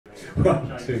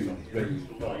1, 2, 3.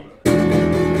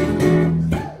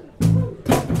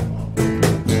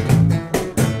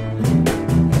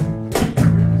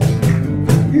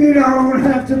 You don't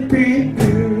have to be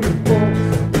beautiful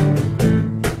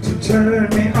to turn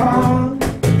me on.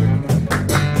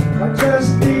 I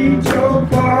just need your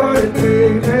body,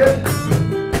 baby,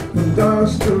 from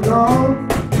dusk to dawn.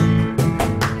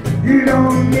 You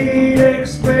don't need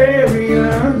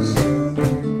experience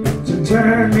to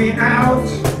turn me out.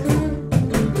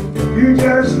 You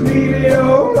just leave it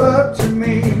all up to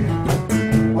me.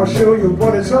 I'll show you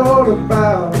what it's all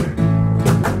about.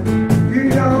 You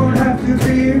don't have to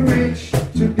be rich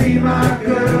to be my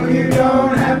girl. You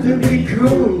don't have to be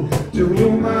cool to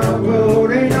rule my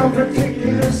world. Ain't no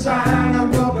particular sign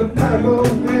I'm more compatible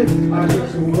with. I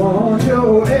just want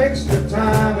your extra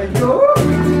time and your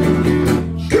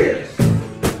kiss.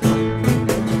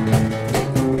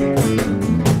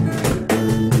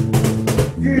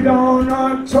 You don't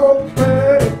know talk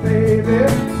better, baby,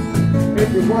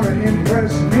 if you wanna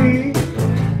impress me.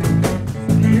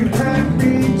 You can't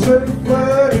be too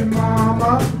flirty,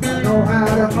 mama. Know how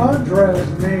to undress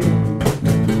me.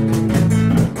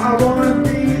 I wanna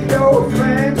be your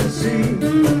fantasy.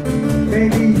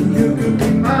 Maybe you could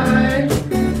be mine.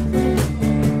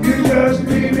 You just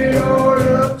leave it all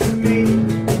up to me.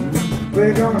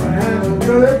 We're gonna have a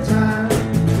good time.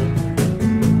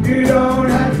 You don't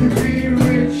have to be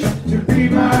rich to be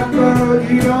my girl.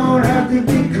 You don't have to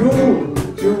be cool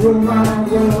to rule my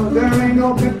world. There ain't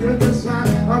no particular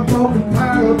sign I'm more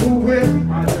compatible with.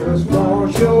 I just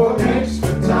want your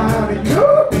extra time and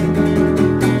your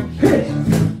hit.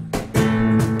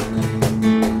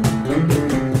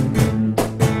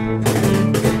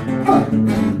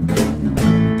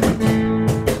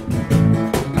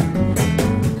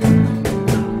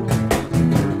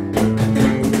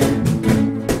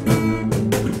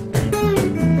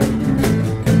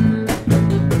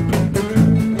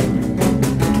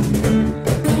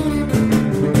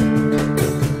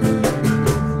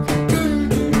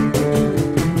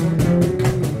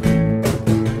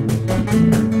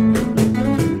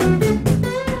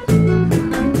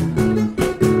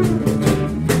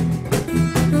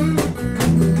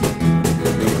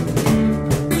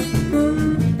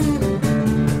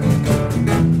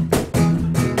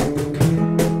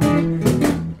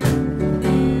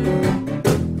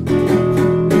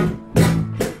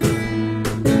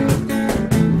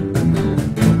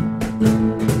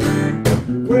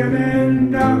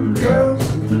 Women and girls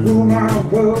rule my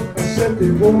world. I said they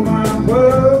rule my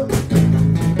world.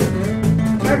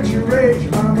 At your age,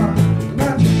 mama,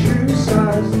 not your shoe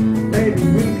size. Maybe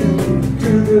we can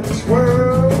do the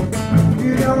twirl.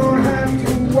 You don't have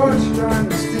to watch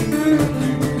Dynasty.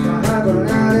 I have an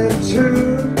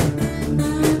attitude.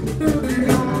 You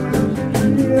don't have to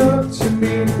be up to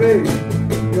me, baby.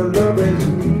 Your love is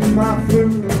my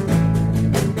food.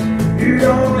 You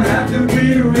don't have to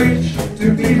be rich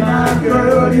to be my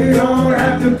girl. You don't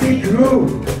have to be cool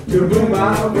to rule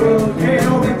my world. Ain't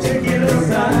no particular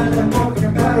sign I'm more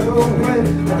compatible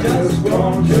with. I just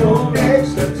want your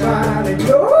extra time and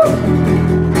your